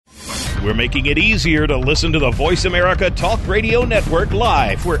We're making it easier to listen to the Voice America Talk Radio Network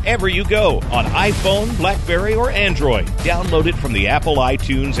live wherever you go on iPhone, BlackBerry, or Android. Download it from the Apple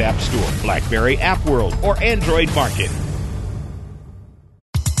iTunes App Store, BlackBerry App World, or Android Market.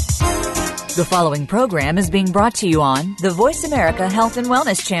 The following program is being brought to you on the Voice America Health and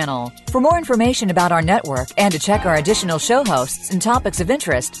Wellness Channel. For more information about our network and to check our additional show hosts and topics of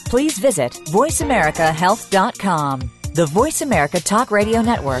interest, please visit voiceamericahealth.com. The Voice America Talk Radio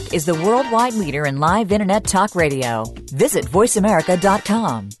Network is the worldwide leader in live Internet talk radio. Visit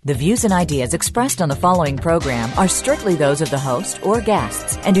voiceamerica.com. The views and ideas expressed on the following program are strictly those of the host or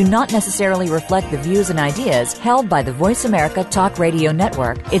guests and do not necessarily reflect the views and ideas held by the Voice America Talk Radio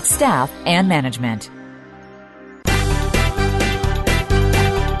Network, its staff, and management.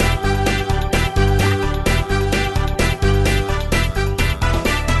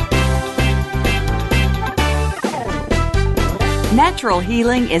 Natural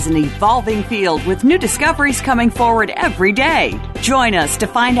healing is an evolving field with new discoveries coming forward every day. Join us to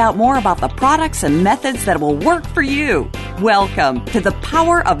find out more about the products and methods that will work for you. Welcome to The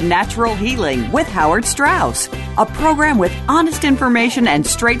Power of Natural Healing with Howard Strauss, a program with honest information and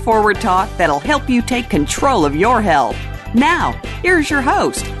straightforward talk that'll help you take control of your health. Now, here's your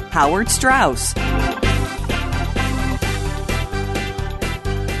host, Howard Strauss.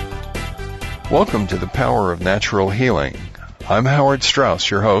 Welcome to The Power of Natural Healing. I'm Howard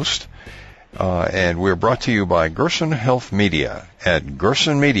Strauss, your host, and we're brought to you by Gerson Health Media at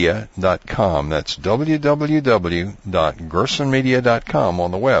gersonmedia.com. That's www.gersonmedia.com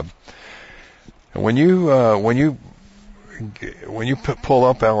on the web. When you pull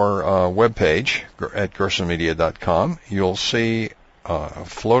up our webpage at gersonmedia.com, you'll see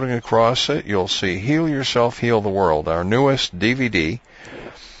floating across it, you'll see Heal Yourself, Heal the World, our newest DVD.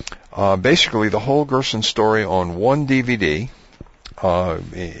 Basically, the whole Gerson story on one DVD,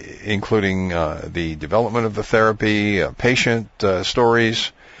 including the development of the therapy, patient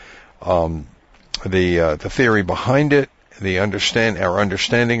stories, the theory behind it, our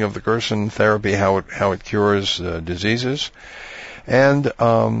understanding of the Gerson Therapy, how it cures diseases, and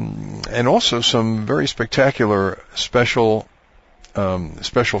also some very spectacular special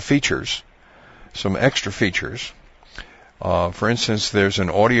features, some extra features. For instance, there's an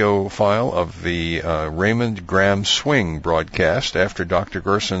audio file of the Raymond Graham Swing broadcast after Dr.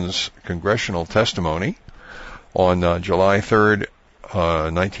 Gerson's congressional testimony on July 3rd,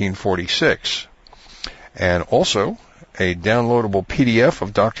 1946. And also a downloadable PDF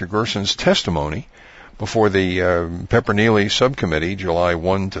of Dr. Gerson's testimony before the Pepper-Neely Subcommittee, July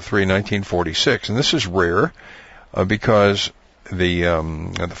 1 to 3, 1946. And this is rare because the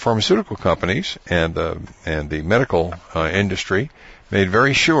pharmaceutical companies and the medical industry made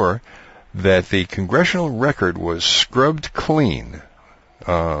very sure that the congressional record was scrubbed clean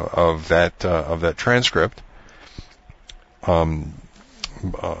of that transcript, so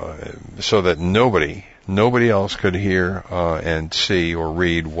that nobody else could hear and see or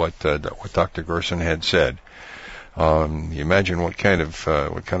read what Dr. Gerson had said. You imagine what kind of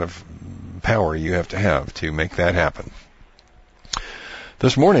power you have to make that happen.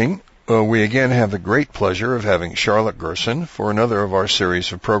 This morning, we again have the great pleasure of having Charlotte Gerson for another of our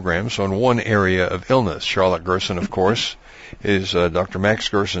series of programs on one area of illness. Charlotte Gerson, of course, is Dr. Max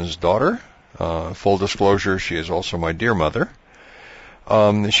Gerson's daughter. Full disclosure, she is also my dear mother.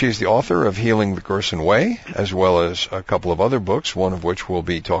 She is the author of Healing the Gerson Way, as well as a couple of other books, one of which we'll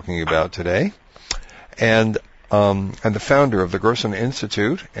be talking about today. And the founder of the Gerson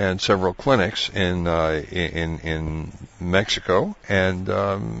Institute and several clinics in Mexico and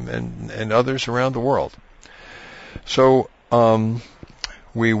others around the world. So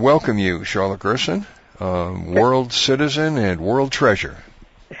we welcome you, Charlotte Gerson, world citizen and world treasure.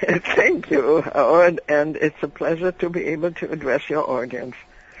 Thank you, Howard, and it's a pleasure to be able to address your audience.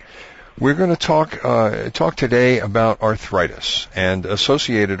 We're going to talk today about arthritis and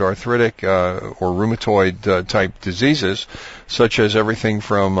associated arthritic or rheumatoid type diseases, such as everything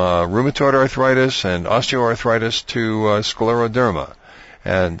from rheumatoid arthritis and osteoarthritis to scleroderma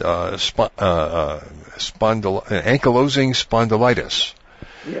and ankylosing spondylitis.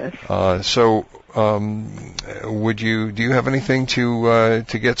 Yes. Do you have anything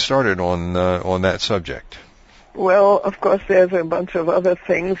to get started on that subject? Well, of course, there's a bunch of other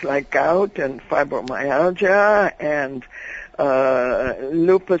things like gout and fibromyalgia and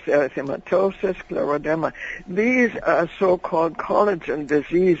lupus erythematosus, scleroderma. These are so-called collagen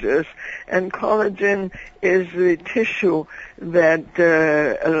diseases, and collagen is the tissue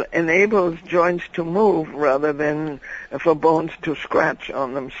that enables joints to move rather than for bones to scratch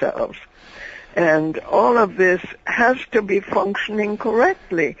on themselves. And all of this has to be functioning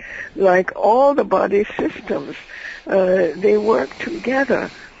correctly, like all the body systems. They work together.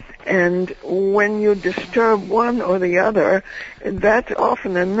 And when you disturb one or the other, that's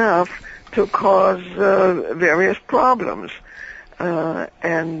often enough to cause various problems. So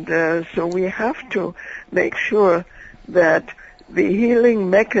we have to make sure that the healing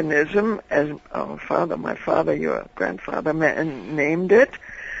mechanism, as my father, your grandfather named it,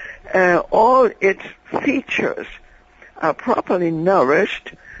 all its features are properly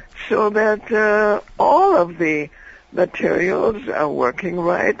nourished so that all of the materials are working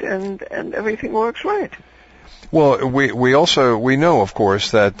right and everything works right. Well, we know, of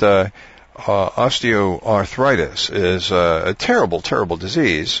course, that osteoarthritis is a terrible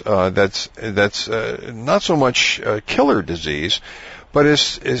disease. That's not so much a killer disease, but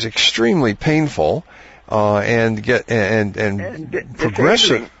is extremely painful and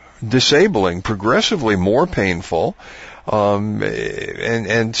disabling, progressively more painful.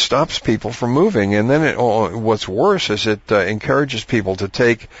 And stops people from moving. And then what's worse is it encourages people to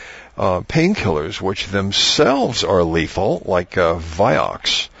take painkillers, which themselves are lethal, like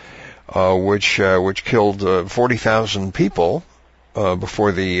Vioxx, which killed 40,000 people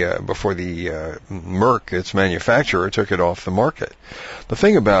before the Merck, its manufacturer, took it off the market. The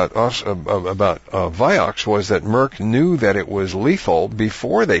thing about Vioxx was that Merck knew that it was lethal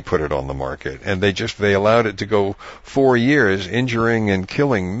before they put it on the market, and they allowed it to go 4 years, injuring and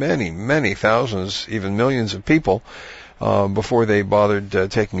killing many thousands, even millions of people, before they bothered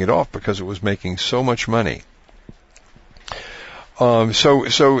taking it off because it was making so much money. So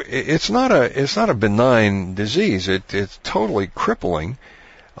it's not a benign disease. It's totally crippling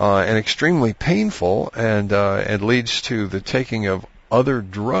and extremely painful, and leads to the taking of other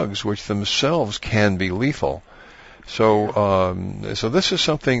drugs which themselves can be lethal. So this is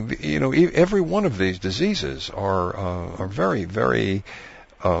something, every one of these diseases are very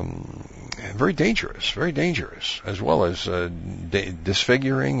dangerous, as well as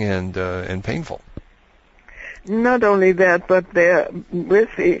disfiguring and painful. Not only that, but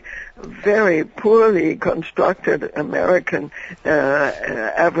with the very poorly constructed average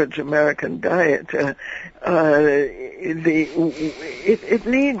American diet, it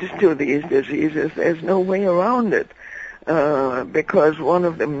leads to these diseases. There's no way around it, because one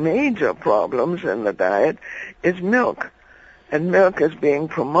of the major problems in the diet is milk. And milk is being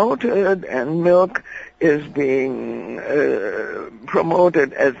promoted, and milk is being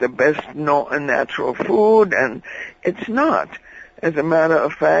promoted as the best natural food, and it's not. As a matter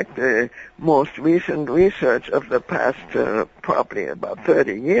of fact, the most recent research of the past probably about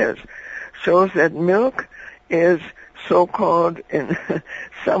 30 years shows that milk is so-called, in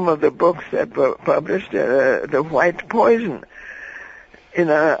some of the books that were published, the white poison. In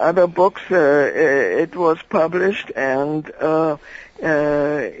other books, it was published, and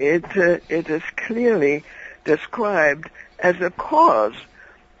it is clearly described as a cause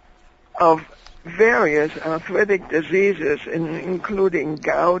of various arthritic diseases, including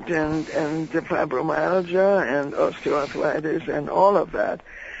gout and fibromyalgia and osteoarthritis and all of that.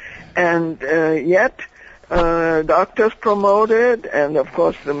 And yet, doctors promote it, and of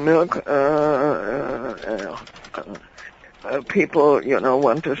course the milk people,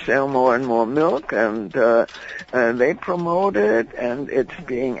 want to sell more and more milk, and they promote it, and it's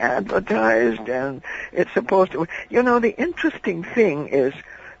being advertised, and it's supposed to. The interesting thing is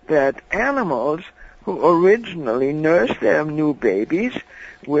that animals who originally nurse their new babies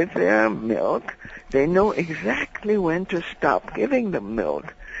with their milk, they know exactly when to stop giving them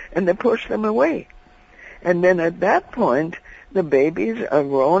milk, and they push them away. And then at that point, the babies are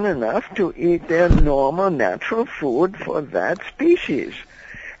grown enough to eat their normal, natural food for that species.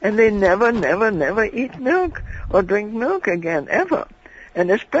 And they never eat milk or drink milk again, ever.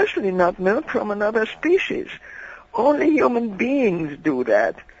 And especially not milk from another species. Only human beings do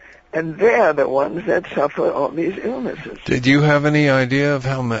that. And they're the ones that suffer all these illnesses. Did you have any idea of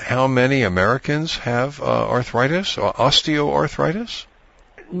how many Americans have arthritis or osteoarthritis?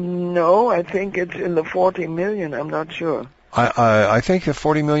 No, I think it's in the 40 million. I'm not sure. I think the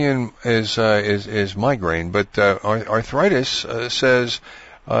 40 million is migraine, but arthritis says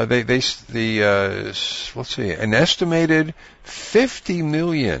let's see, an estimated 50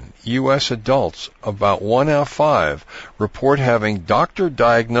 million U.S. adults, about 1 out of 5, report having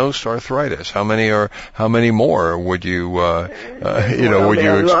doctor-diagnosed arthritis. How many more would you would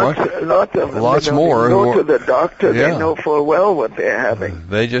you expect? Lots of them. Lots more. They go to the doctor. Yeah. They know full well what they're having.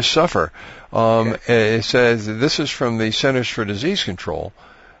 They just suffer. It says, this is from the Centers for Disease Control,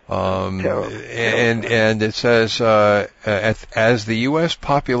 And it says, as the U.S.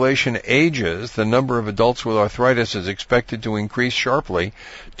 population ages, the number of adults with arthritis is expected to increase sharply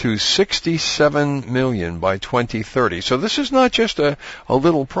to 67 million by 2030. So this is not just a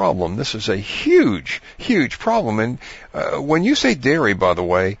little problem. This is a huge, huge problem. And when you say dairy, by the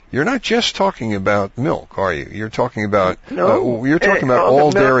way, you're not just talking about milk, are you? You're talking about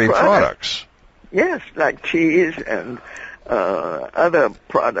all dairy products. Yes, like cheese and other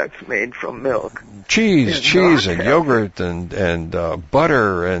products made from milk. Cheese and yogurt and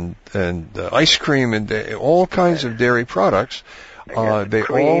butter and ice cream and all kinds of dairy products. They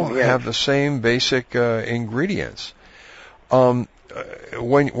all have the same basic ingredients. When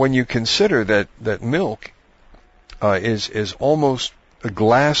you consider that milk is almost a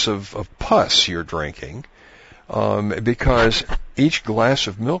glass of pus you're drinking, because each glass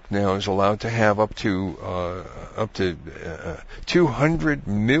of milk now is allowed to have up to 200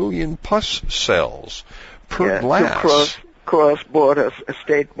 million pus cells per glass. To cross borders,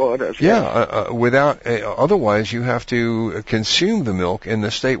 state borders. Without otherwise you have to consume the milk in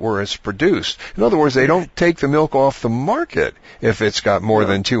the state where it's produced. In other words, they don't take the milk off the market if it's got more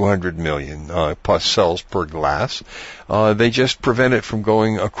than 200 million pus cells per glass. They just prevent it from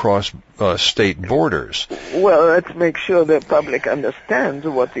going across state borders. Well, let's make sure the public understands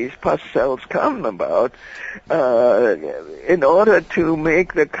what these pus cells come about. In order to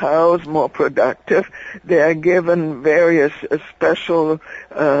make the cows more productive, they are given various special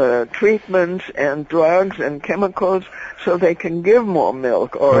treatments and drugs and chemicals so they can give more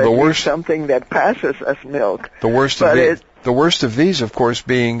milk, or at least something that passes as milk. The worst of these, of course,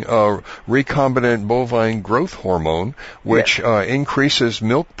 being recombinant bovine growth hormone, which increases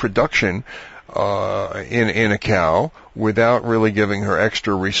milk production in a cow without really giving her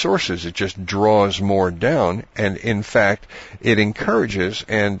extra resources. It just draws more down, and in fact, it encourages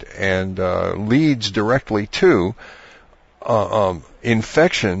and leads directly to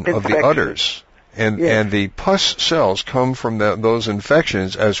infection of the udders. And the pus cells come from those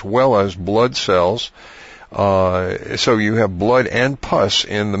infections as well as blood cells. So you have blood and pus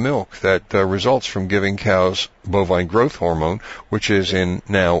in the milk that results from giving cows bovine growth hormone, which is in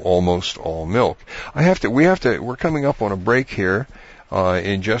now almost all milk. We're coming up on a break here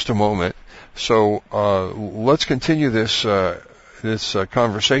in just a moment. So let's continue this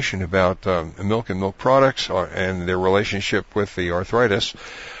conversation about milk and milk products and their relationship with the arthritis.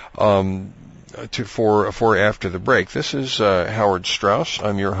 For after the break. This is Howard Strauss.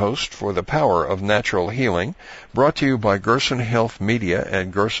 I'm your host for The Power of Natural Healing, brought to you by Gerson Health Media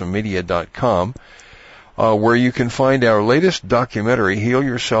at gersonmedia.com, where you can find our latest documentary, Heal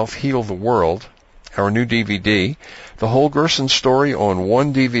Yourself, Heal the World, our new DVD, the whole Gerson story on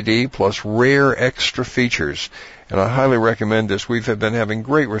one DVD plus rare extra features. And I highly recommend this. We've been having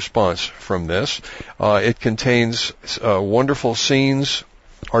great response from this. It contains wonderful scenes,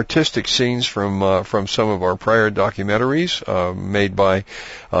 artistic scenes from some of our prior documentaries made by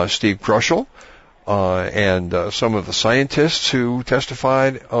Steve Krushel and some of the scientists who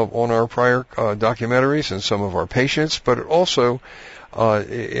testified on our prior documentaries and some of our patients. But it also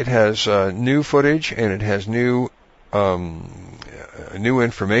it has new footage and it has new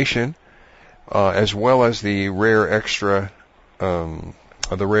information as well as the rare extra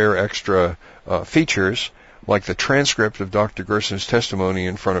features, like the transcript of Dr. Gerson's testimony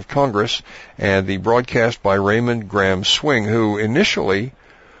in front of Congress and the broadcast by Raymond Graham Swing, who initially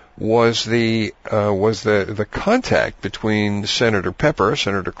was the contact between Senator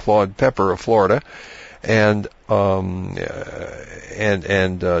Claude Pepper of Florida, and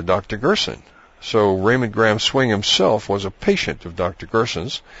Dr. Gerson. So Raymond Graham Swing himself was a patient of Dr.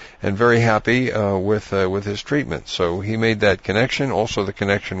 Gerson's and very happy with his treatment. So he made that connection, also the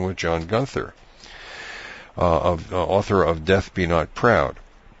connection with John Gunther, author of Death Be Not Proud.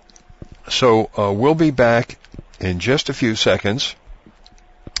 So we'll be back in just a few seconds,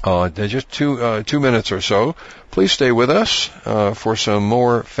 just two minutes or so. Please stay with us for some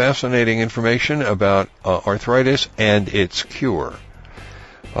more fascinating information about arthritis and its cure.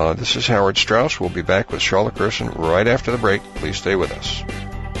 This is Howard Strauss. We'll be back with Charlotte Gerson right after the break. Please stay with us.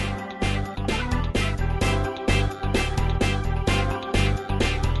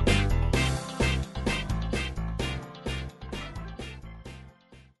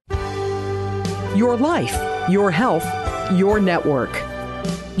 Your life, your health, your network.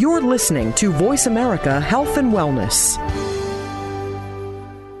 You're listening to Voice America Health and Wellness.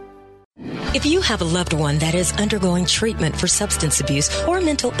 If you have a loved one that is undergoing treatment for substance abuse or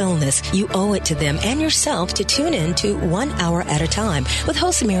mental illness, you owe it to them and yourself to tune in to 1 Hour at a Time with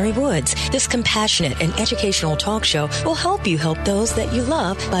host Mary Woods. This compassionate and educational talk show will help you help those that you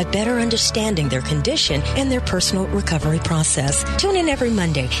love by better understanding their condition and their personal recovery process. Tune in every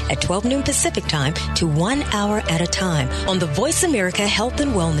Monday at 12 noon Pacific Time to 1 Hour at a Time on the Voice America Health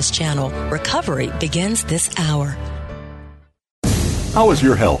and Wellness Channel. Recovery begins this hour. How is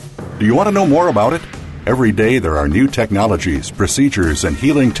your health? Do you want to know more about it? Every day there are new technologies, procedures, and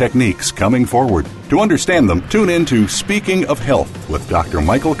healing techniques coming forward. To understand them, tune in to Speaking of Health with Dr.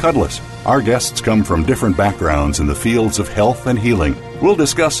 Michael Cudlis. Our guests come from different backgrounds in the fields of health and healing. We'll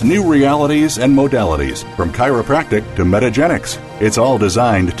discuss new realities and modalities, from chiropractic to metagenics. It's all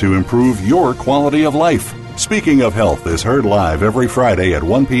designed to improve your quality of life. Speaking of Health is heard live every Friday at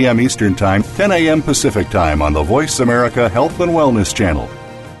 1 p.m. Eastern Time, 10 a.m. Pacific Time on the Voice America Health and Wellness Channel.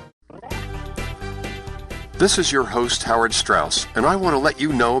 This is your host, Howard Strauss, and I want to let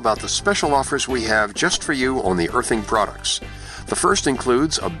you know about the special offers we have just for you on the earthing products. The first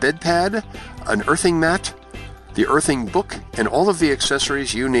includes a bed pad, an earthing mat, the earthing book, and all of the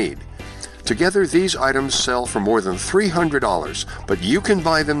accessories you need. Together, these items sell for more than $300, but you can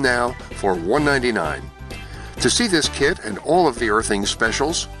buy them now for $199. To see this kit and all of the earthing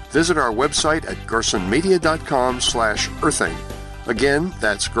specials, visit our website at gersonmedia.com/earthing. Again,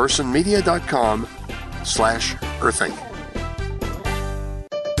 that's gersonmedia.com/earthing.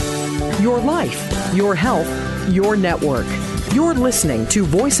 Your life, your health, your network. You're listening to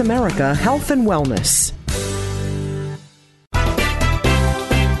Voice America Health and Wellness.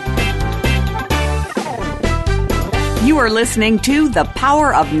 You are listening to The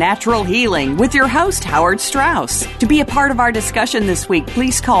Power of Natural Healing with your host, Howard Strauss. To be a part of our discussion this week,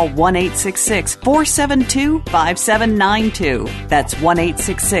 please call 1-866-472-5792. That's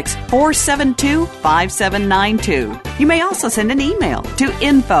 1-866-472-5792. You may also send an email to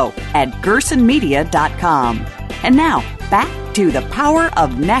info@gersonmedia.com. And now, back to The Power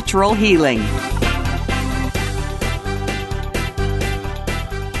of Natural Healing.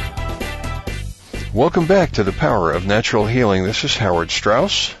 Welcome back to the Power of Natural Healing. This is Howard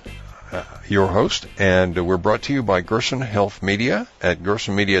Strauss, your host, and we're brought to you by Gerson Health Media at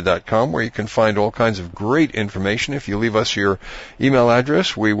gersonmedia.com, where you can find all kinds of great information. If you leave us your email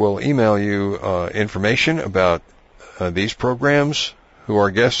address, we will email you information about these programs, who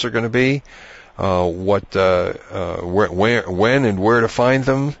our guests are going to be, when and where to find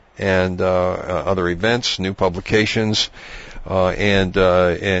them, and other events, new publications, and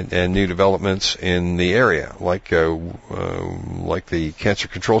new developments in the area, like the Cancer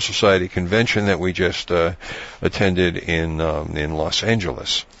Control Society convention that we just attended in Los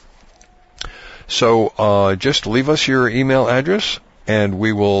Angeles. So just leave us your email address, and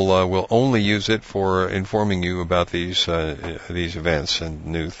we will only use it for informing you about these events and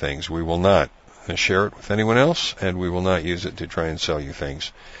new things. We will not share it with anyone else, and we will not use it to try and sell you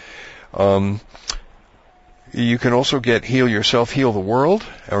things. You can also get Heal Yourself, Heal the World,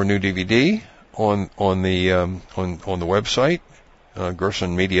 our new DVD, on the website,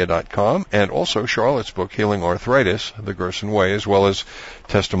 gersonmedia.com, and also Charlotte's book, Healing Arthritis the Gerson Way, as well as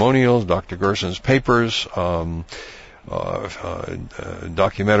testimonials, Dr. Gerson's papers,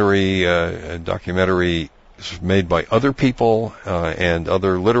 documentary made by other people, and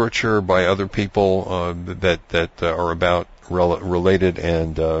other literature by other people that are about related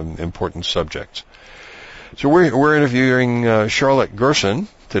and important subjects. So we're interviewing Charlotte Gerson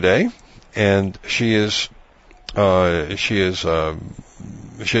today, and she has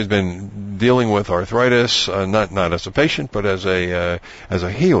been dealing with arthritis, not as a patient, but as a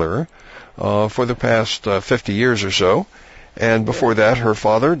healer, for the past 50 years or so. And before that, her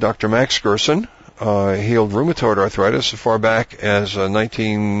father, Dr. Max Gerson, healed rheumatoid arthritis as far back as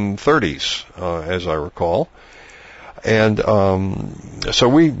 1930s, as I recall. And so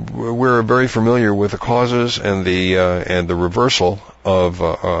we're very familiar with the causes and the reversal of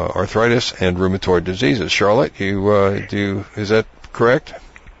arthritis and rheumatoid diseases. Charlotte, is that correct?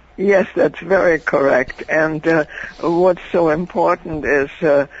 Yes, that's very correct. And what's so important is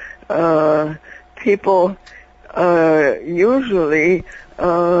people usually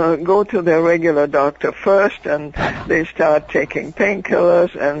go to their regular doctor first, and they start taking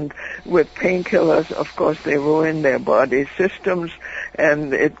painkillers, and with painkillers, of course, they ruin their body systems,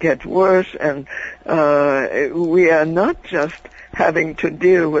 and it gets worse, and we are not just having to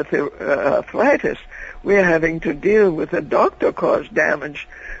deal with the arthritis, we are having to deal with the doctor-caused damage,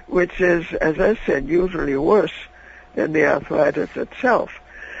 which is, as I said, usually worse than the arthritis itself.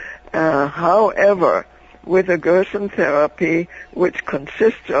 However, with a Gerson therapy, which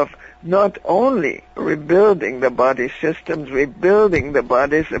consists of not only rebuilding the body systems, rebuilding the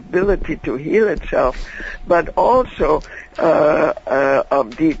body's ability to heal itself, but also of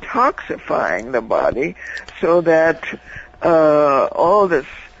detoxifying the body so that all this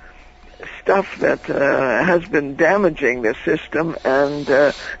stuff that has been damaging the system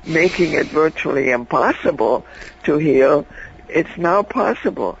and making it virtually impossible to heal, it's now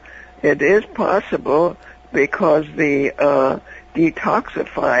possible. It is possible because the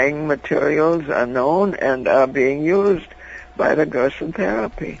detoxifying materials are known and are being used by the Gerson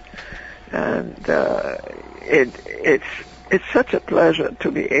Therapy. And it's such a pleasure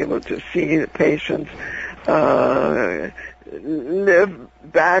to be able to see the patients live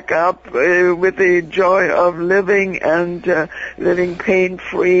back up with the joy of living and living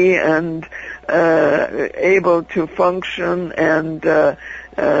pain-free and able to function and do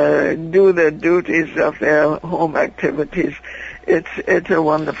the duties of their home activities. It's a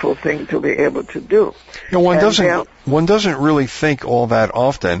wonderful thing to be able to do. You know, one doesn't really think all that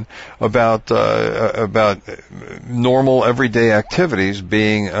often about normal everyday activities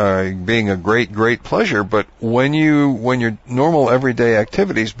being a great pleasure, but when your normal everyday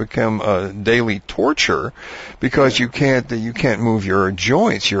activities become daily torture because you can't move your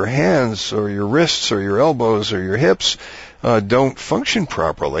joints, your hands or your wrists or your elbows or your hips don't function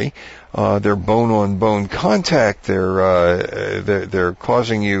properly. They're bone-on-bone contact. They're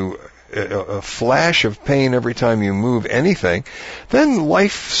causing you a flash of pain every time you move anything. Then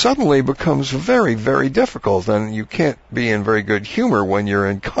life suddenly becomes very, very difficult, and you can't be in very good humor when you're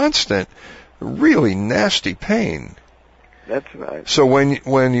in constant, really nasty pain. That's right. So when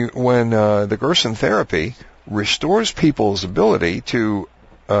the Gerson Therapy restores people's ability to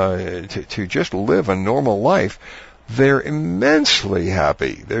just live a normal life, they're immensely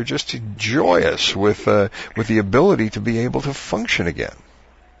happy. They're just joyous with the ability to be able to function again.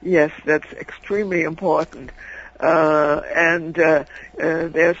 Yes, that's extremely important. And there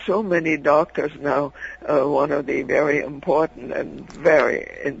are so many doctors now. One of the very important and very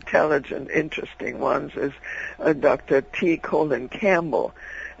intelligent, interesting ones is Dr. T. Colin Campbell.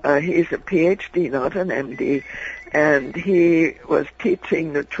 He's a PhD, not an MD, and he was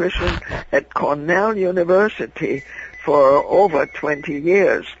teaching nutrition at Cornell University for over 20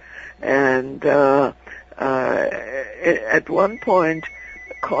 years. And at one point,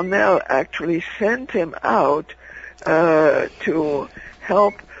 Cornell actually sent him out to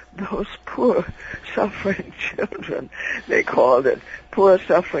help those poor suffering children, they called it, poor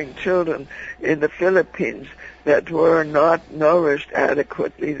suffering children in the Philippines that were not nourished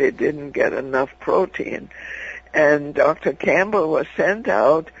adequately. They didn't get enough protein. And Dr. Campbell was sent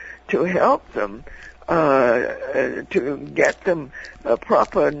out to help them, to get them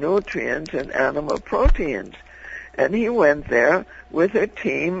proper nutrients and animal proteins. And he went there with a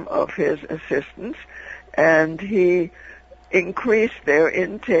team of his assistants, and he increased their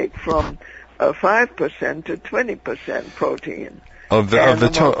intake from 5% to 20% protein of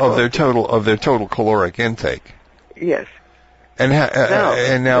their total caloric intake. Yes. And now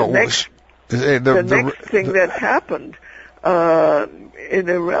the next thing that happened in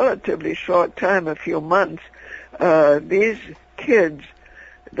a relatively short time, a few months, these kids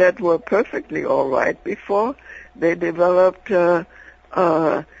that were perfectly all right before, they developed liver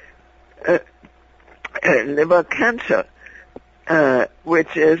cancer,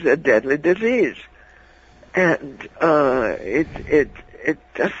 which is a deadly disease, and it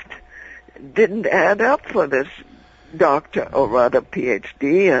just didn't add up for this doctor, or rather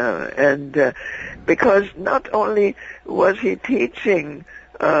PhD, and because not only was he teaching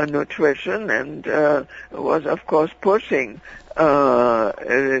nutrition and was of course pushing the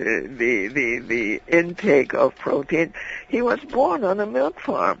intake of protein, he was born on a milk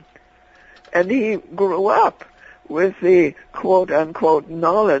farm, and he grew up with the quote-unquote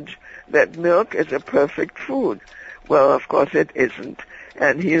knowledge that milk is a perfect food. Well, of course it isn't,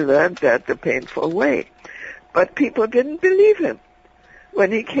 and he learned that the painful way. But people didn't believe him.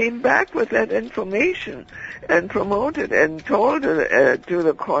 When he came back with that information and promoted and told to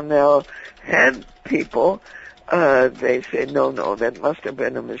the Cornell head people, they say, no, that must have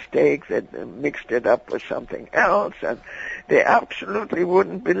been a mistake, that mixed it up with something else, and they absolutely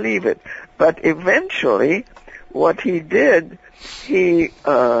wouldn't believe it. But eventually, what he did, he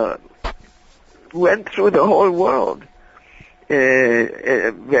went through the whole world,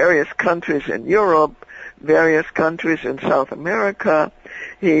 various countries in Europe, various countries in South America.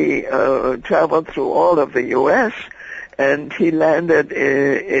 He traveled through all of the U.S., and he landed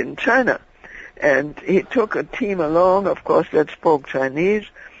in China. And he took a team along, of course, that spoke Chinese,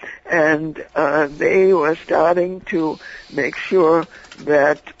 and they were starting to make sure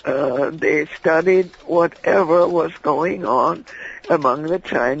that they studied whatever was going on among the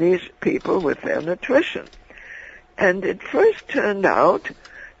Chinese people with their nutrition. And it first turned out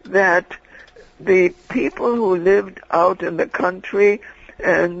that the people who lived out in the country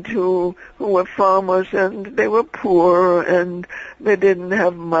and who were farmers, and they were poor and they didn't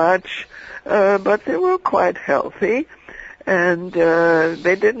have much, but they were quite healthy, and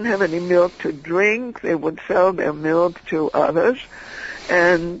they didn't have any milk to drink. They would sell their milk to others,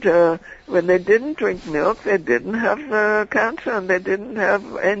 and when they didn't drink milk, they didn't have cancer, and they didn't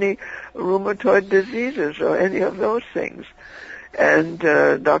have any rheumatoid diseases or any of those things. And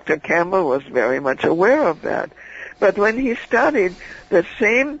Dr. Campbell was very much aware of that. But when he studied the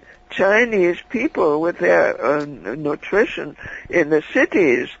same Chinese people with their nutrition in the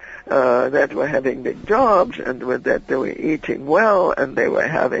cities that were having big jobs and that they were eating well and they were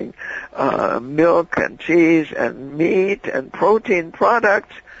having milk and cheese and meat and protein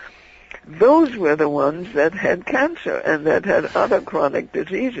products, those were the ones that had cancer and that had other chronic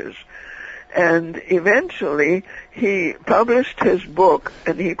diseases. And eventually he published his book,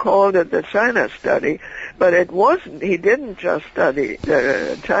 and he called it the China Study, but it wasn't, he didn't just study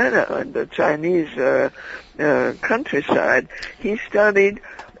China and the Chinese countryside. He studied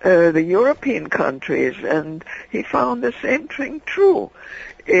the European countries, and he found the same thing true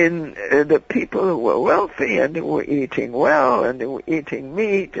in the people who were wealthy and who were eating well and who were eating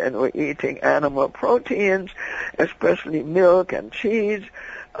meat and were eating animal proteins, especially milk and cheese.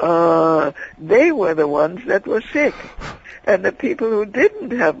 They were the ones that were sick. And the people who didn't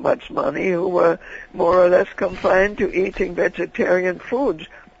have much money, who were more or less confined to eating vegetarian foods,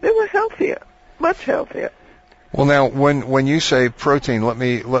 they were healthier, much healthier. Well, now, when you say protein, let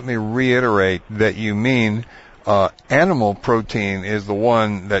me reiterate that you mean animal protein is the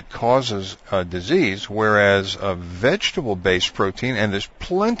one that causes disease, whereas vegetable-based protein, and there's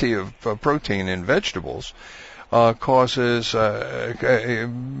plenty of protein in vegetables,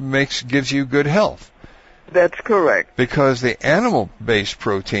 gives you good health. That's correct. Because the animal-based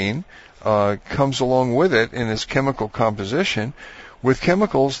protein comes along with it in its chemical composition with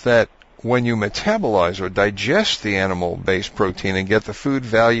chemicals that, when you metabolize or digest the animal-based protein and get the food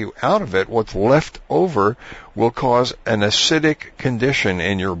value out of it, what's left over will cause an acidic condition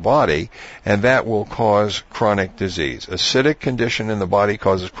in your body, and that will cause chronic disease. Acidic condition in the body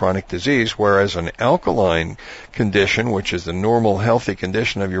causes chronic disease, whereas an alkaline condition, which is the normal healthy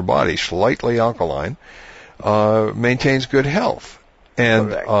condition of your body, slightly alkaline, maintains good health.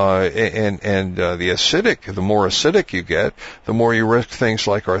 And the acidic, the more acidic you get, the more you risk things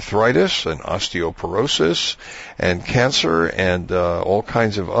like arthritis and osteoporosis and cancer and all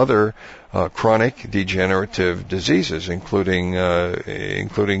kinds of other chronic degenerative diseases, including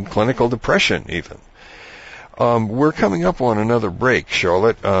clinical depression even. We're coming up on another break,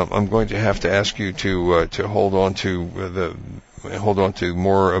 Charlotte. I'm going to have to ask you to hold on to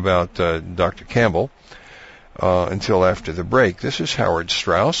more about Dr. Campbell. Until after the break. This is Howard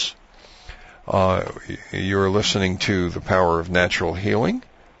Strauss. You're listening to The Power of Natural Healing.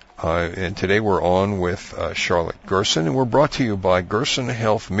 And today we're on with Charlotte Gerson, and we're brought to you by Gerson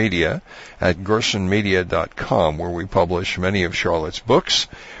Health Media at gersonmedia.com, where we publish many of Charlotte's books.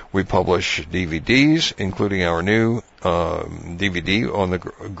 We publish DVDs, including our new DVD on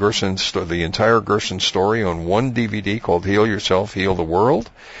the entire Gerson story on one DVD called Heal Yourself, Heal the World.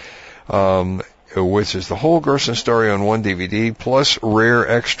 Which is the whole Gerson story on one DVD, plus rare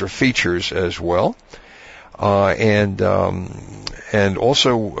extra features as well. And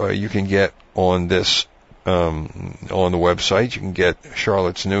also you can get on this on the website, you can get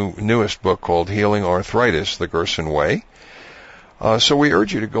Charlotte's newest book called Healing Arthritis the Gerson Way. So we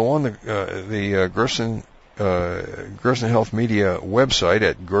urge you to go on the Gerson Health Media website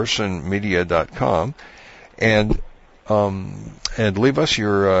at gersonmedia.com and leave us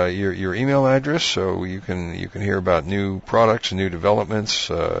your email address so you can hear about new products, new developments,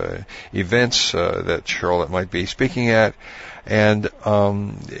 events that Charlotte might be speaking at, and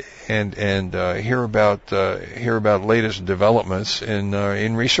hear about latest developments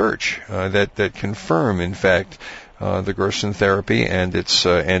in research that confirm, in fact, the Gerson Therapy and its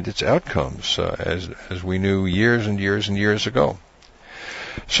outcomes as we knew years and years and years ago.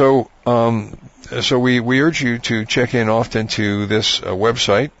 So we urge you to check in often to this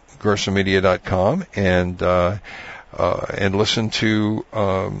website, gersonmedia.com, and listen to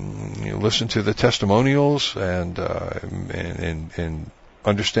the testimonials and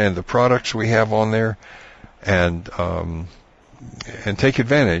understand the products we have on there, and take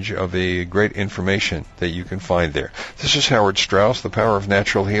advantage of the great information that you can find there. This is Howard Strauss, The Power of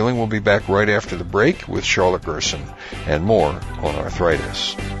Natural Healing. We'll be back right after the break with Charlotte Gerson and more on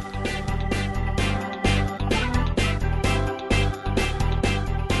arthritis.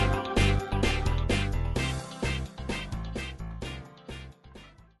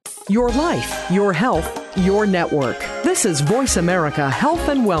 Your life, your health, your network. This is Voice America Health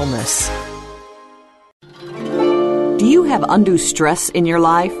and Wellness. Do you have undue stress in your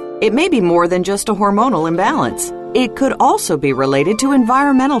life? It may be more than just a hormonal imbalance. It could also be related to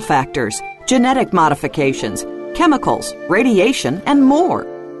environmental factors, genetic modifications, chemicals, radiation, and more.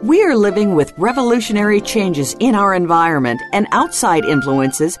 We are living with revolutionary changes in our environment, and outside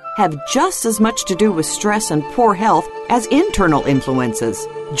influences have just as much to do with stress and poor health as internal influences.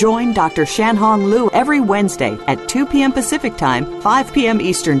 Join Dr. Shanhong Liu every Wednesday at 2 p.m. Pacific Time, 5 p.m.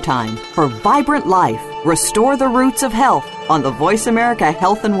 Eastern Time for Vibrant Life, Restore the Roots of Health on the Voice America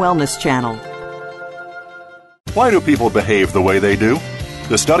Health and Wellness Channel. Why do people behave the way they do?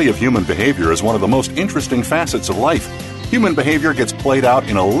 The study of human behavior is one of the most interesting facets of life. Human behavior gets played out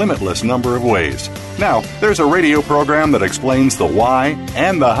in a limitless number of ways. Now, there's a radio program that explains the why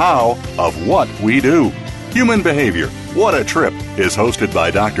and the how of what we do. Human Behavior, What a Trip, is hosted by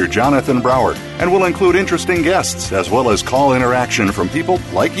Dr. Jonathan Brower and will include interesting guests as well as call interaction from people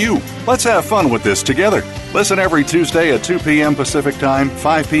like you. Let's have fun with this together. Listen every Tuesday at 2 p.m. Pacific Time,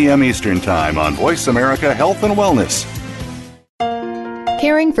 5 p.m. Eastern Time on Voice America Health and Wellness.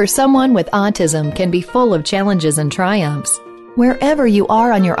 Caring for someone with autism can be full of challenges and triumphs. Wherever you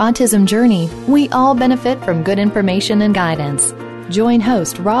are on your autism journey, we all benefit from good information and guidance. Join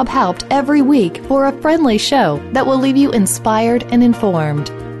host Rob Haupt every week for a friendly show that will leave you inspired and informed.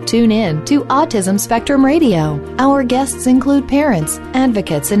 Tune in to Autism Spectrum Radio. Our guests include parents,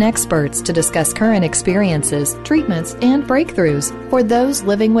 advocates, and experts to discuss current experiences, treatments, and breakthroughs for those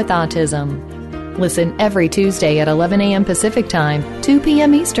living with autism. Listen every Tuesday at 11 a.m. Pacific Time, 2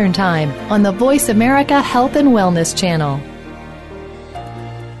 p.m. Eastern Time on the Voice America Health and Wellness Channel.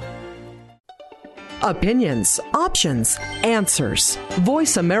 Opinions, options, answers.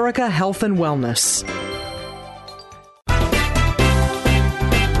 Voice America Health and Wellness.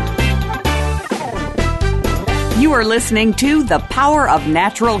 You are listening to The Power of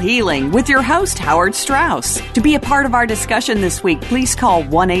Natural Healing with your host, Howard Strauss. To be a part of our discussion this week, please call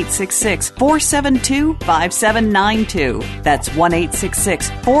 1-866-472-5792. That's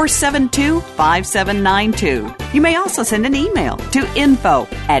 1-866-472-5792. You may also send an email to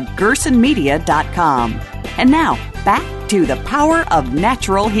info@gersonmedia.com. And now, back to The Power of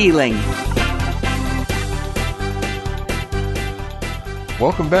Natural Healing.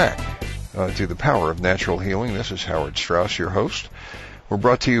 Welcome back to The Power of Natural Healing. This is Howard Strauss, your host. We're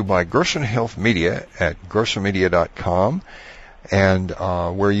brought to you by Gerson Health Media at gersonmedia.com, and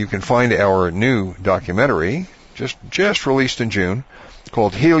where you can find our new documentary, just released in June,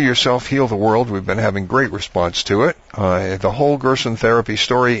 called Heal Yourself, Heal the World. We've been having great response to it. The whole Gerson Therapy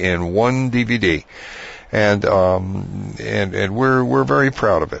story in one DVD. And we're very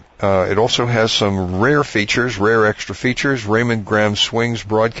proud of it. It also has some rare extra features. Raymond Graham Swing's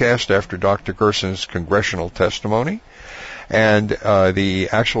broadcast after Dr. Gerson's congressional testimony, and the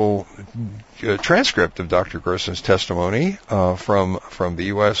actual transcript of Dr. Gerson's testimony from the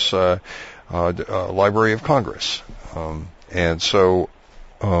U.S. Library of Congress. And so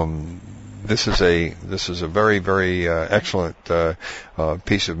this is a very, very excellent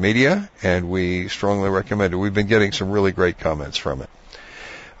piece of media, and we strongly recommend it. We've been getting some really great comments from it.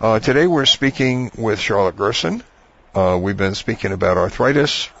 Today we're speaking with Charlotte Gerson. We've been speaking about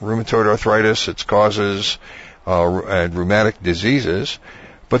arthritis, rheumatoid arthritis, its causes, and rheumatic diseases.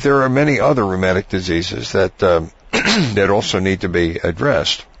 But there are many other rheumatic diseases that that also need to be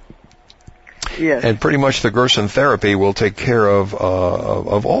addressed. Yes. And pretty much the Gerson Therapy will take care of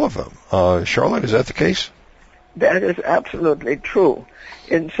all of them. Charlotte, is that the case? That is absolutely true.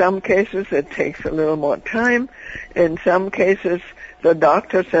 In some cases, it takes a little more time. In some cases, the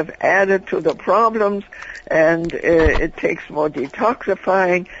doctors have added to the problems, and it takes more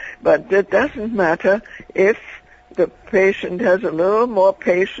detoxifying. But it doesn't matter if the patient has a little more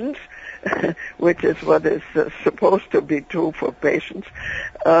patience, which is what is supposed to be true for patients.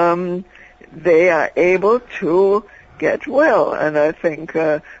 They are able to get well, and I think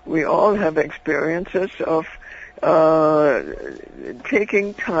we all have experiences of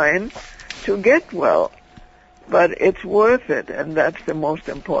taking time to get well, but it's worth it, and that's the most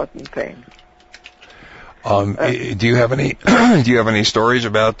important thing. Do you have any stories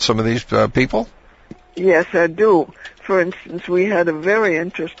about some of these people? Yes, I do. for instance, we had a very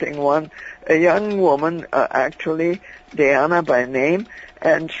interesting one, a young woman, actually, Diana by name,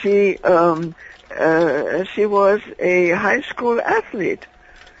 and she was a high school athlete.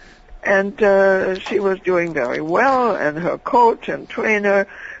 And she was doing very well, and her coach and trainer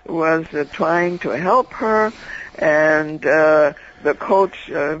was trying to help her, and the coach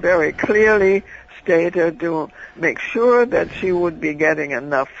very clearly stated to make sure that she would be getting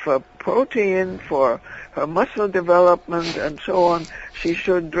enough protein for her muscle development and so on. She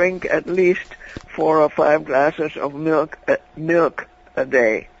should drink at least 4 or 5 glasses of milk a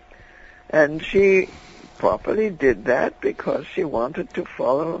day. And she properly did that because she wanted to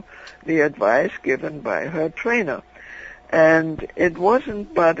follow the advice given by her trainer. And it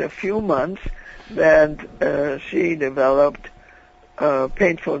wasn't but a few months that she developed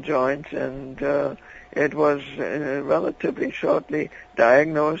painful joints, and it was relatively shortly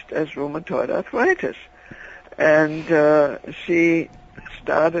diagnosed as rheumatoid arthritis. And she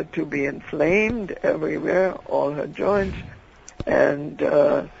started to be inflamed everywhere, all her joints, and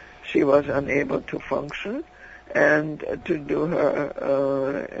she was unable to function and to do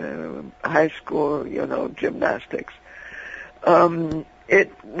her high school, gymnastics.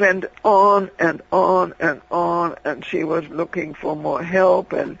 It went on and on and on, and she was looking for more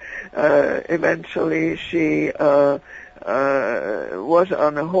help, and eventually she was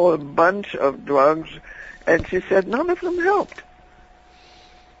on a whole bunch of drugs, and she said none of them helped.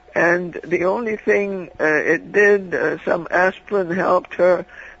 And the only thing it did, some aspirin helped her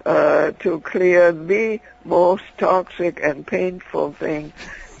to clear the most toxic and painful thing,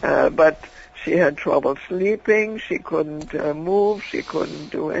 but she had trouble sleeping, she couldn't move, she couldn't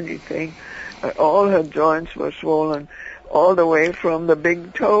do anything. All her joints were swollen, all the way from the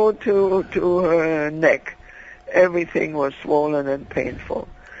big toe to her neck. Everything was swollen and painful.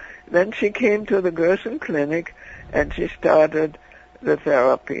 Then she came to the Gerson Clinic, and she started the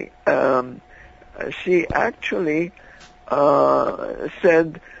therapy. She actually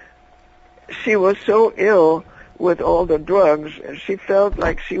said she was so ill with all the drugs, she felt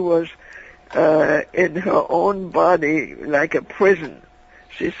like she was in her own body like a prison.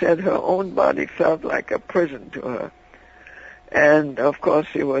 She said her own body felt like a prison to her. And, of course,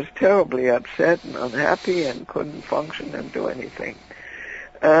 she was terribly upset and unhappy and couldn't function and do anything.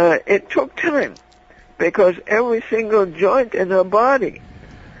 It took time, because every single joint in her body,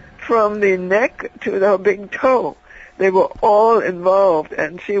 from the neck to the big toe, they were all involved,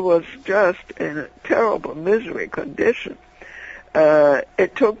 and she was just in a terrible misery condition.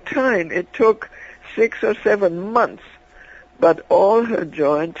 It took time. It took 6 or 7 months, but all her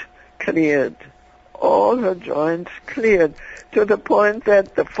joints cleared. All her joints cleared, to the point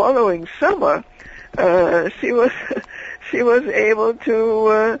that the following summer she was able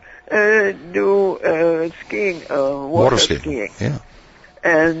to do skiing, water skiing. Yeah.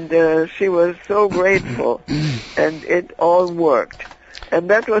 And she was so grateful, and it all worked. And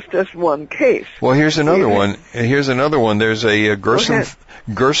that was just one case. Well, here's another one. There's a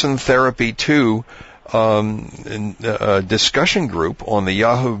Gerson Therapy 2 discussion group on the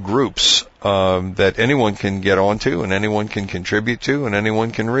Yahoo groups that anyone can get onto, and anyone can contribute to, and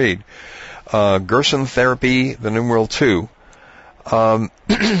anyone can read. Gerson Therapy, the numeral 2, from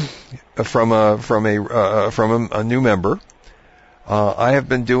a new member. I have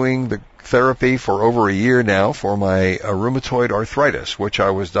been doing the therapy for over a year now for my rheumatoid arthritis, which I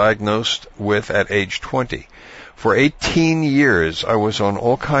was diagnosed with at age 20. For 18 years, I was on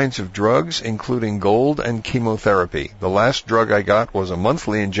all kinds of drugs, including gold and chemotherapy. The last drug I got was a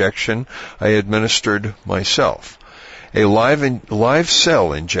monthly injection I administered myself, a live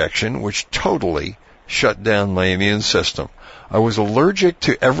cell injection which totally shut down my immune system. I was allergic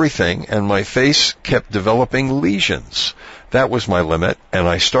to everything, and my face kept developing lesions. That was my limit, and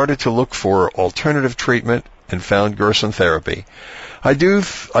I started to look for alternative treatment and found Gerson Therapy. I do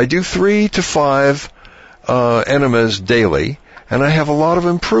 3 to 5 enemas daily, and I have a lot of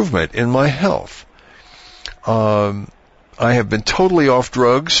improvement in my health. I have been totally off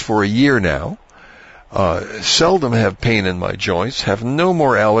drugs for a year now. Seldom have pain in my joints, have no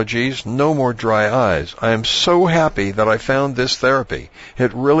more allergies, no more dry eyes. I am so happy that I found this therapy.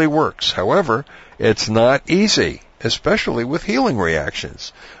 It really works. However, it's not easy, especially with healing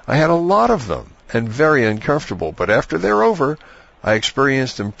reactions. I had a lot of them and very uncomfortable, but after they're over, I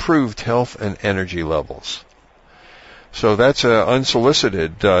experienced improved health and energy levels. So that's an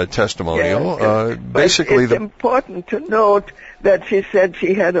unsolicited testimonial. Yes. Basically, it's important to note that she said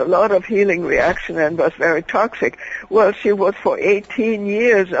she had a lot of healing reaction and was very toxic. Well, she was for 18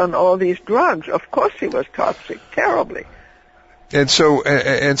 years on all these drugs. Of course she was toxic, terribly. And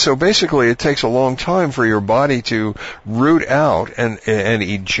so basically it takes a long time for your body to root out and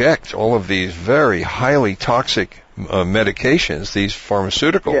eject all of these very highly toxic medications, these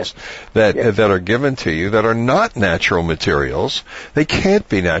pharmaceuticals that are given to you that are not natural materials. They can't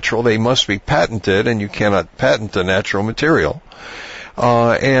be natural. They must be patented, and you cannot patent a natural material.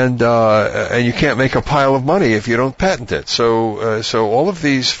 And you can't make a pile of money if you don't patent it. So all of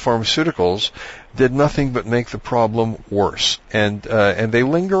these pharmaceuticals did nothing but make the problem worse, and they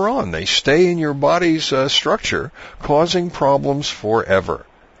linger on. They stay in your body's structure, causing problems forever.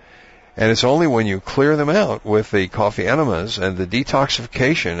 And it's only when you clear them out with the coffee enemas and the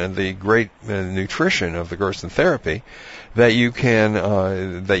detoxification and the great nutrition of the Gerson Therapy that you can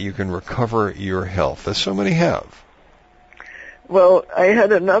recover your health, as so many have. Well, I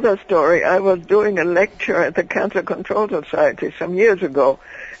had another story. I was doing a lecture at the Cancer Control Society some years ago,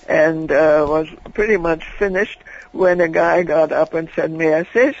 and was pretty much finished when a guy got up and said, "May I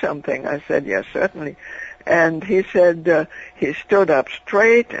say something?" I said, "Yes, certainly." And he said he stood up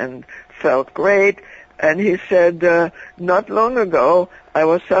straight and felt great, and he said, "Not long ago I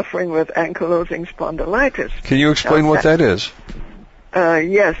was suffering with ankylosing spondylitis." Can you explain what that is?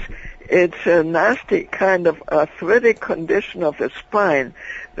 Yes. It's a nasty kind of arthritic condition of the spine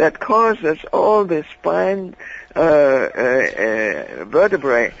that causes all the spine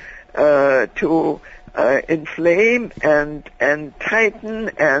vertebrae to inflame and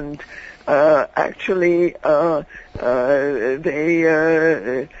tighten, and actually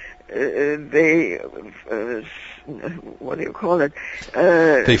they what do you call it?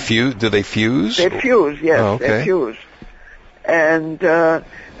 They fuse. Do they fuse? They fuse. Yes, oh, okay. They fuse. And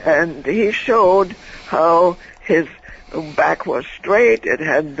he showed how his back was straight. It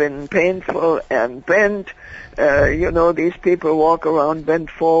had been painful and bent. These people walk around bent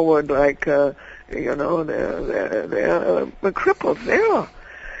forward like, they're crippled. They are.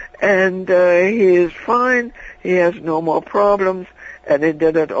 And he is fine. He has no more problems. And he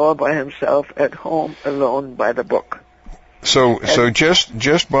did it all by himself at home, alone, by the book. So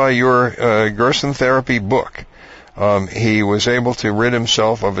just by your Gerson Therapy book, he was able to rid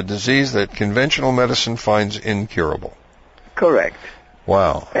himself of a disease that conventional medicine finds incurable. Correct.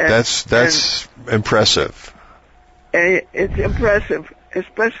 Wow, that's impressive. It's impressive,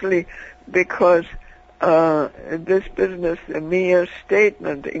 especially because this business, the mere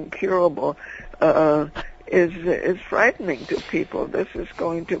statement "incurable," is frightening to people. This is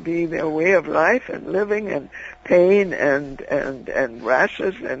going to be their way of life and living, and pain and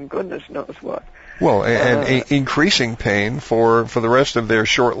rashes and goodness knows what. Well, and increasing pain for the rest of their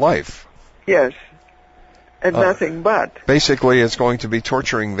short life. Yes, and nothing but. Basically, it's going to be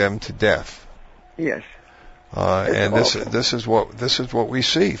torturing them to death. Yes. And this is what we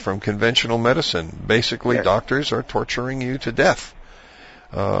see from conventional medicine. Basically, yes. Doctors are torturing you to death.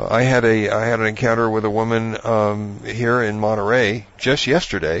 I had an encounter with a woman here in Monterey just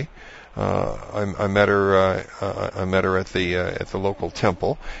yesterday. I met her at the local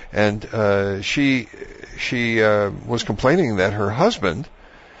temple, and she was complaining that her husband,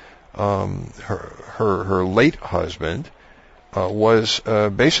 her late husband, was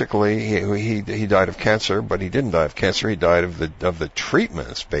basically he died of cancer, but he didn't die of cancer. He died of the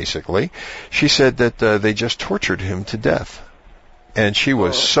treatments. Basically, she said that they just tortured him to death. And she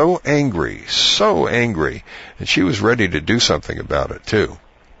was so angry, and she was ready to do something about it too.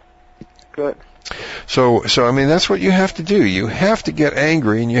 Good. So I mean, that's what you have to do. You have to get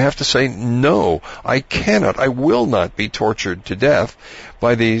angry, and you have to say, no, I cannot, I will not be tortured to death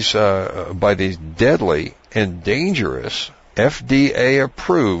by these deadly and dangerous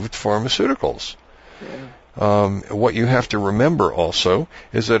FDA-approved pharmaceuticals. Yeah. What you have to remember also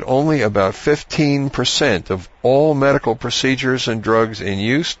is that only about 15% of all medical procedures and drugs in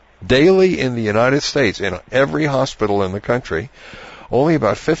use daily in the United States, in every hospital in the country, only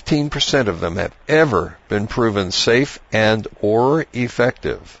about 15% of them have ever been proven safe and or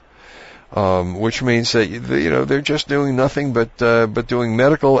effective. Which means that they're just doing nothing but doing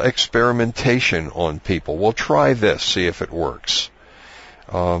medical experimentation on people. Well, try this, see if it works.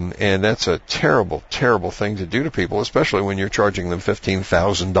 And that's a terrible, terrible thing to do to people, especially when you're charging them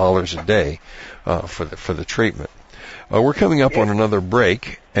 $15,000 a day for the treatment. We're coming up on another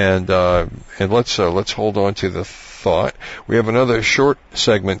break, and let's hold on to the thought. We have another short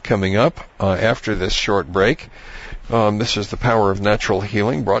segment coming up after this short break. This is The Power of Natural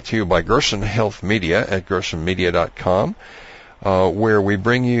Healing, brought to you by Gerson Health Media at gersonmedia.com, where we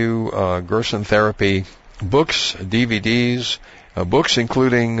bring you Gerson Therapy books, DVDs, books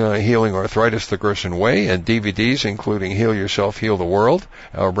including Healing Arthritis the Gerson Way, and DVDs including Heal Yourself, Heal the World,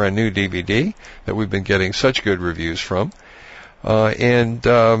 our brand new DVD that we've been getting such good reviews from.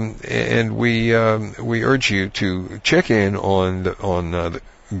 And we urge you to check in on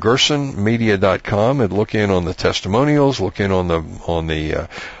GersonMedia.com and look in on the testimonials, look in on the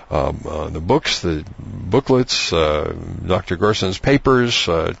books, the booklets, Dr. Gerson's papers,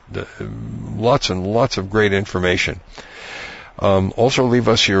 lots and lots of great information. Also leave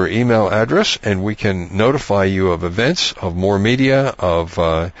us your email address and we can notify you of events, of more media, of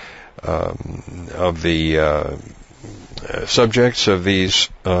the subjects of these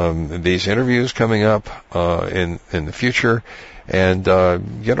interviews coming up in the future, and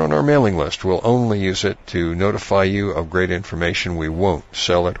get on our mailing list. We'll only use it to notify you of great information. We won't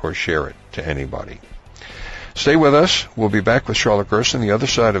sell it or share it to anybody. Stay with us. We'll be back with Charlotte Gerson the other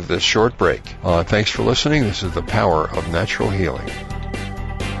side of this short break. Thanks for listening. This is The Power of Natural Healing.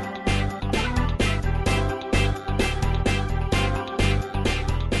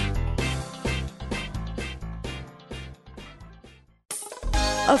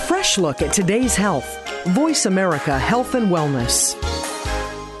 A fresh look at today's health. Voice America Health and Wellness.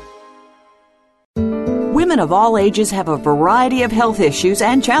 Women of all ages have a variety of health issues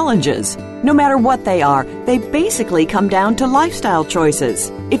and challenges. No matter what they are, they basically come down to lifestyle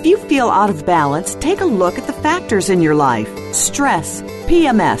choices. If you feel out of balance, take a look at the factors in your life: stress,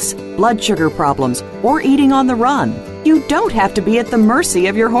 PMS, blood sugar problems, or eating on the run. You don't have to be at the mercy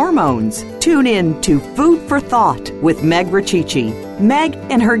of your hormones. Tune in to Food for Thought with Meg Rachichi. Meg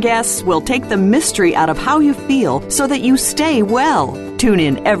and her guests will take the mystery out of how you feel so that you stay well. Tune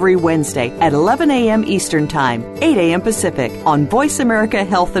in every Wednesday at 11 a.m. Eastern Time, 8 a.m. Pacific on Voice America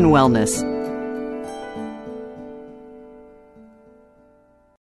Health and Wellness.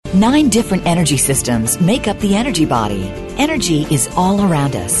 9 different energy systems make up the energy body. Energy is all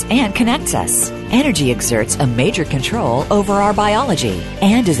around us and connects us. Energy exerts a major control over our biology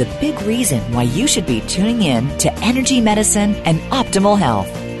and is a big reason why you should be tuning in to Energy Medicine and Optimal Health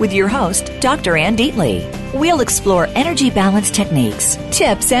with your host, Dr. Ann Deatley. We'll explore energy balance techniques,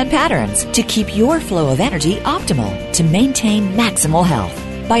 tips, and patterns to keep your flow of energy optimal to maintain maximal health.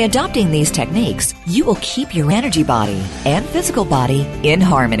 By adopting these techniques, you will keep your energy body and physical body in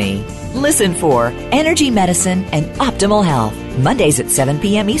harmony. Listen for Energy Medicine and Optimal Health, Mondays at 7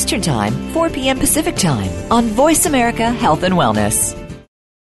 p.m. Eastern Time, 4 p.m. Pacific Time, on Voice America Health and Wellness.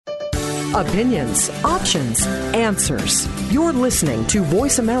 Opinions, options, answers. You're listening to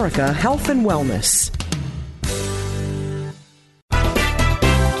Voice America Health and Wellness.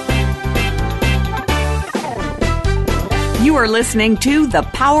 You are listening to The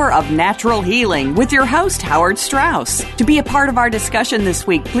Power of Natural Healing with your host, Howard Strauss. To be a part of our discussion this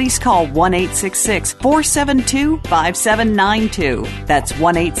week, please call 1-866-472-5792. That's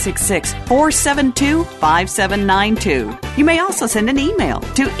 1-866-472-5792. You may also send an email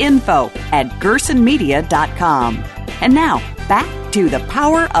to info@gersonmedia.com. And now, back to The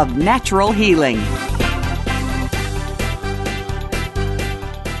Power of Natural Healing.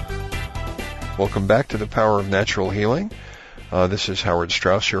 Welcome back to The Power of Natural Healing. This is Howard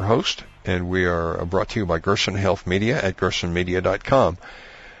Strauss, your host, and we are brought to you by Gerson Health Media at gersonmedia.com,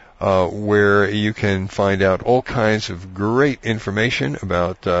 where you can find out all kinds of great information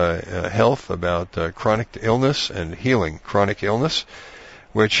about health, about chronic illness and healing chronic illness,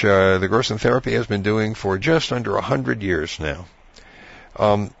 which the Gerson Therapy has been doing for just under 100 years now.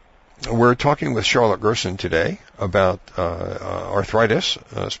 We're talking with Charlotte Gerson today about arthritis,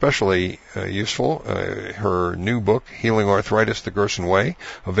 especially useful. Her new book, Healing Arthritis the Gerson Way,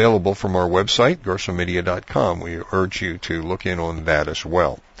 available from our website, gersonmedia.com. We urge you to look in on that as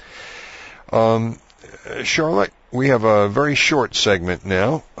well. Charlotte, we have a very short segment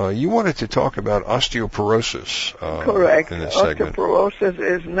now. You wanted to talk about osteoporosis. Correct. In this segment. Osteoporosis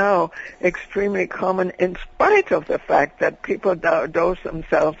is now extremely common in spite of the fact that people dose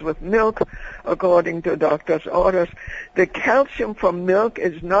themselves with milk according to doctor's orders. The calcium from milk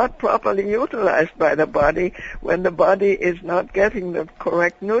is not properly utilized by the body when the body is not getting the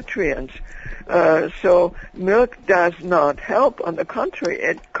correct nutrients. So milk does not help. On the contrary,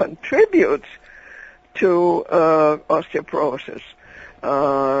 it contributes to osteoporosis.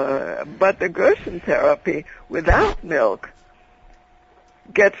 But the Gerson therapy without milk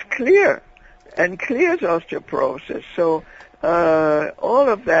gets clear and clears osteoporosis. So all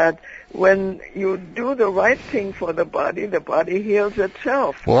of that, when you do the right thing for the body heals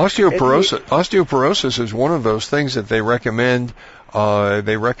itself. Well, osteoporosis is one of those things that they recommend.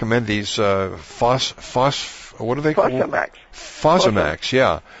 They recommend these what do they call Fosamax. Fosamax,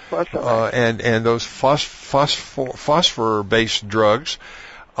 yeah. And those phosphor-based drugs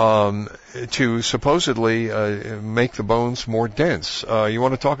to supposedly make the bones more dense. You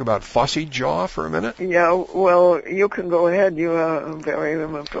want to talk about phossy jaw for a minute? Yeah, well, you can go ahead. You are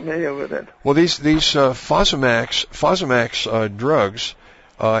very familiar with it. Well, these Fosamax drugs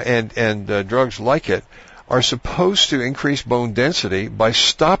and drugs like it are supposed to increase bone density by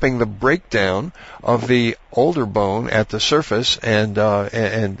stopping the breakdown of the older bone at the surface and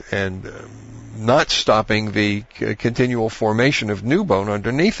not stopping the continual formation of new bone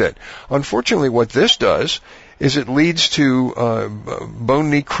underneath it. Unfortunately, what this does is it leads to bone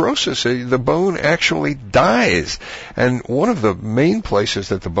necrosis. The bone actually dies. And one of the main places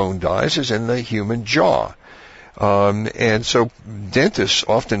that the bone dies is in the human jaw. And so dentists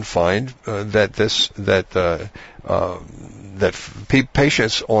often find that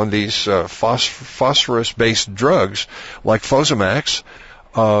patients on these phosphorus-based drugs like Fosamax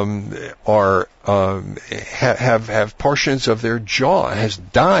have portions of their jaw has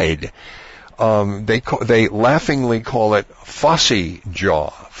died. They laughingly call it phossy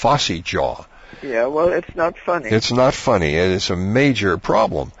jaw. Yeah, well, it's not funny. It's not funny. It is a major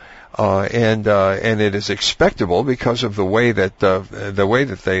problem. And it is expectable because of the way that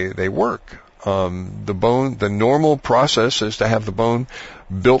they work. The normal process is to have the bone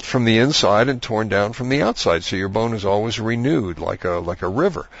built from the inside and torn down from the outside, so your bone is always renewed like a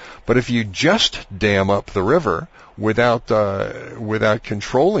river. But if you just dam up the river without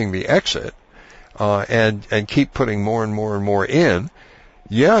controlling the exit, and keep putting more and more and more in,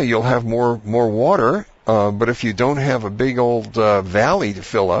 yeah, you'll have more water. But if you don't have a big old valley to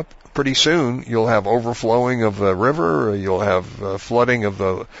fill up, pretty soon you'll have overflowing of the river, or you'll have flooding of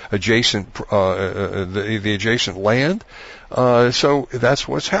the adjacent the adjacent land. So that's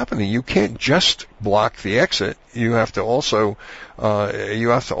what's happening. You can't just block the exit. You have to also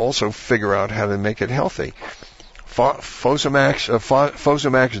figure out how to make it healthy. Fosamax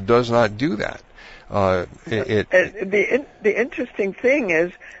does not do that. The interesting thing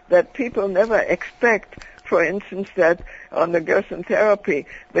is that people never expect, for instance, that on the Gerson Therapy,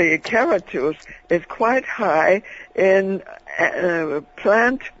 the keratus is quite high in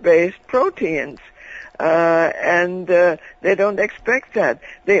plant-based proteins. And they don't expect that.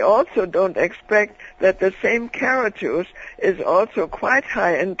 They also don't expect that the same keratus is also quite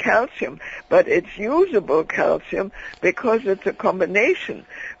high in calcium, but it's usable calcium because it's a combination.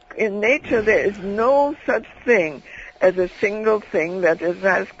 In nature, there is no such thing as a single thing that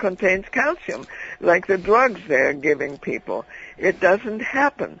contains calcium, like the drugs they're giving people. It doesn't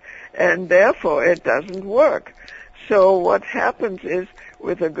happen, and therefore it doesn't work. So what happens is,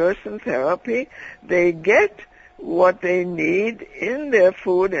 with the Gerson Therapy, they get what they need in their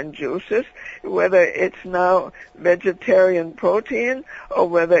food and juices, whether it's now vegetarian protein or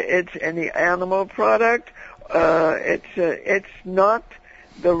whether it's any animal product. It's not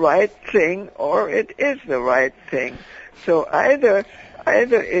the right thing or it is the right thing. So either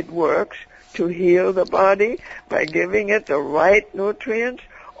it works to heal the body by giving it the right nutrients,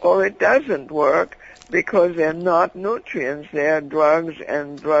 or it doesn't work because they're not nutrients, they're drugs,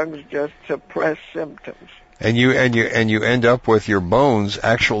 and drugs just suppress symptoms. And you end up with your bones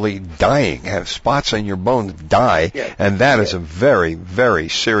actually dying, have spots in your bones die, yes. And that is a very, very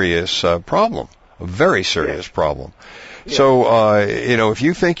serious problem, a very serious problem. Yes. So, if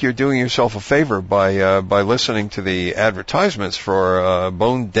you think you're doing yourself a favor by listening to the advertisements for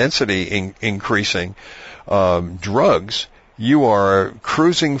bone density increasing drugs, you are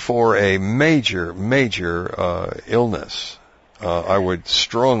cruising for a major illness. I would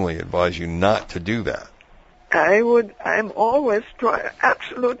strongly advise you not to do that. I'm always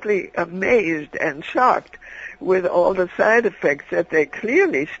absolutely amazed and shocked with all the side effects that they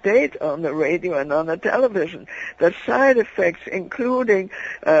clearly state on the radio and on the television. The side effects including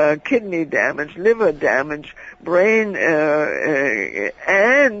kidney damage, liver damage, brain,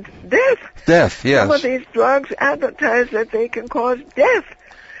 and death. Death, yes. Some of these drugs advertise that they can cause death.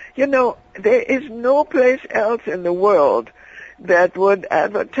 You know, there is no place else in the world that would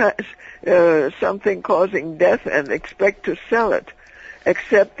advertise something causing death and expect to sell it,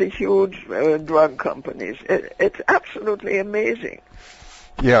 except the huge drug companies. It's absolutely amazing.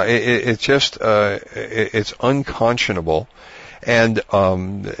 Yeah, it's just it's unconscionable, and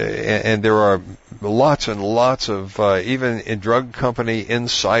there are lots and lots of even in drug company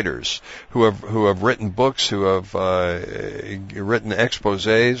insiders who have written books, who have written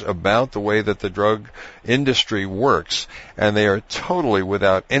exposés about the way that the drug industry works, and they are totally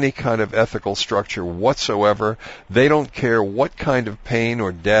without any kind of ethical structure whatsoever. They don't care what kind of pain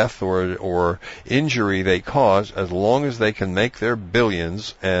or death or injury they cause, as long as they can make their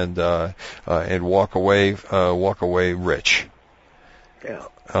billions and walk away rich. Yeah.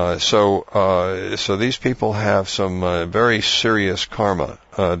 So these people have some very serious karma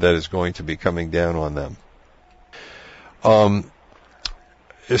that is going to be coming down on them.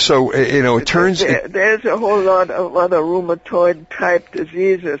 So, it turns... There's a whole lot of other rheumatoid-type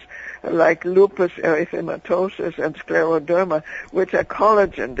diseases like lupus erythematosus and scleroderma, which are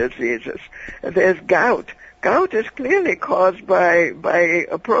collagen diseases. There's gout. Gout is clearly caused by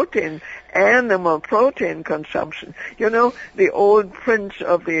a protein, animal protein consumption. The old prince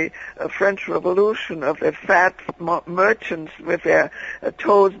of the French Revolution, of the fat merchants with their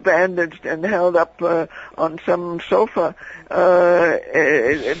toes bandaged and held up on some sofa,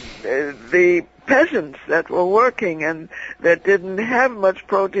 the peasants that were working and that didn't have much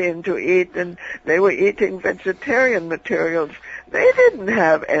protein to eat, and they were eating vegetarian materials. They didn't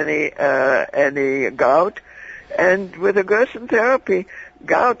have any gout. And with the Gerson therapy,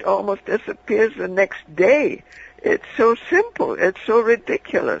 gout almost disappears the next day. It's so simple. It's so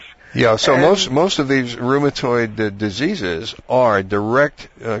ridiculous. Yeah, so most of these rheumatoid diseases are direct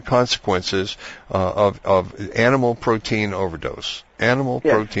consequences of animal protein overdose.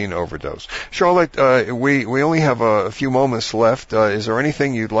 Protein overdose. Charlotte, we only have a few moments left. Is there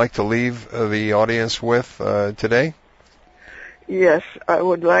anything you'd like to leave the audience with today? Yes, I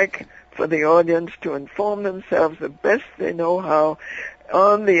would like for the audience to inform themselves the best they know how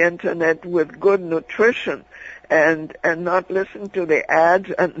on the Internet with good nutrition, and not listen to the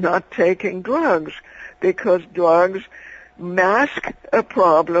ads and not taking drugs, because drugs mask a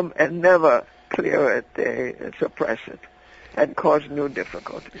problem and never clear it. They suppress it and cause new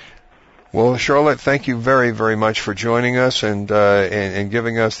difficulties. Well, Charlotte, thank you very, very much for joining us and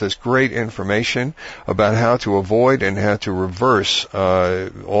giving us this great information about how to avoid and how to reverse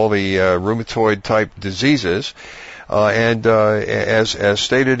all the rheumatoid-type diseases. As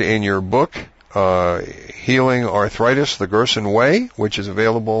stated in your book, Healing Arthritis the Gerson Way, which is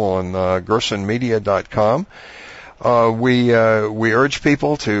available on gersonmedia.com, we urge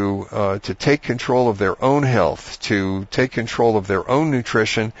people to take control of their own health, to take control of their own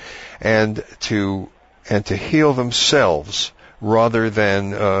nutrition, and to heal themselves rather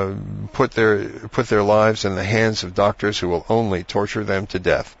than put their lives in the hands of doctors who will only torture them to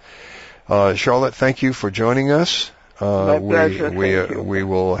death. Charlotte, thank you for joining us. My pleasure. We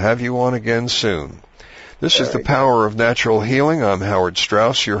will have you on again soon. This is The Power of Natural Healing. I'm Howard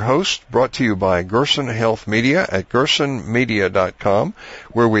Strauss, your host, brought to you by Gerson Health Media at gersonmedia.com,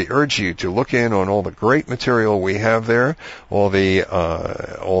 where we urge you to look in on all the great material we have there, all the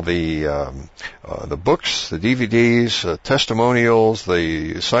books, the DVDs, testimonials,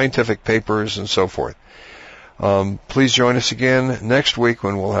 the scientific papers, and so forth. Please join us again next week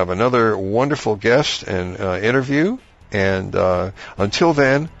when we'll have another wonderful guest and interview. And until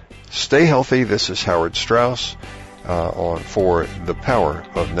then, stay healthy. This is Howard Strauss for The Power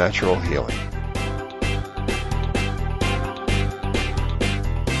of Natural Healing.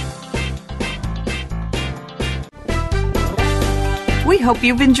 We hope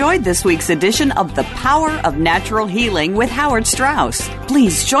you've enjoyed this week's edition of The Power of Natural Healing with Howard Strauss.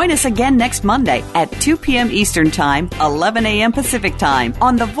 Please join us again next Monday at 2 p.m. Eastern Time, 11 a.m. Pacific Time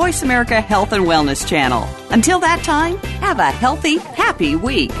on the Voice America Health and Wellness Channel. Until that time, have a healthy, happy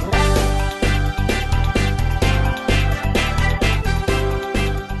week.